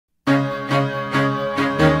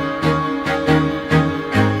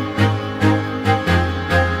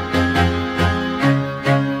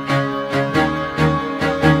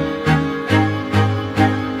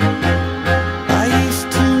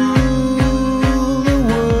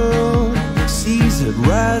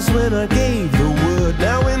when I gave the word.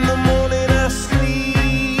 Now in the morning I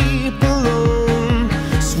sleep alone.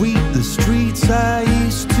 Sweep the streets I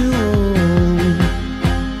used to own.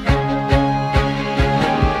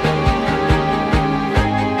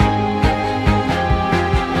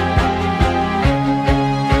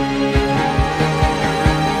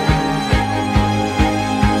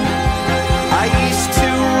 I used to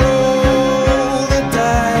roll the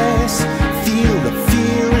dice, feel the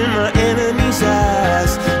fear in my enemy's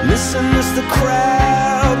eyes, listen as the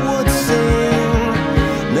crowd would sing.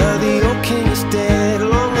 Now the old king is dead,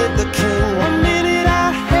 long live the king. One minute I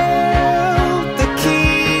held the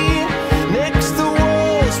key, next the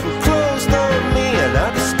walls were closed on me, and I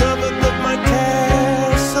discovered that my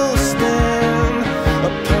castle stand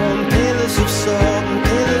upon pillars of salt and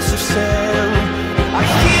pillars of sand. I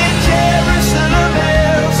hear Jerusalem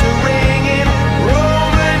bells are ringing,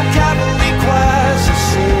 Roman cavalry choirs are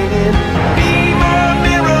singing. Be my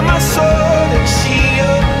mirror, my sword and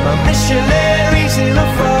shield, my missionaries in a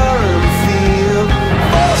foreign field.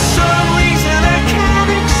 For some reason I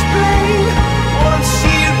can't explain, once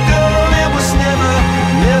you've gone it was never,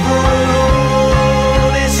 never an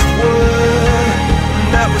honest word. And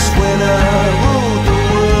that was when I ruled the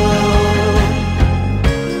world.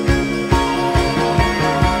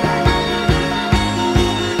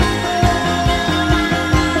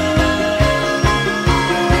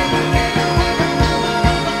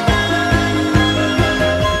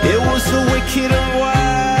 It was a wicked and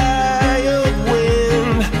wild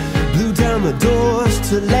wind, blew down the doors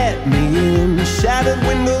to let me in, shattered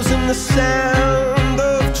windows and the sound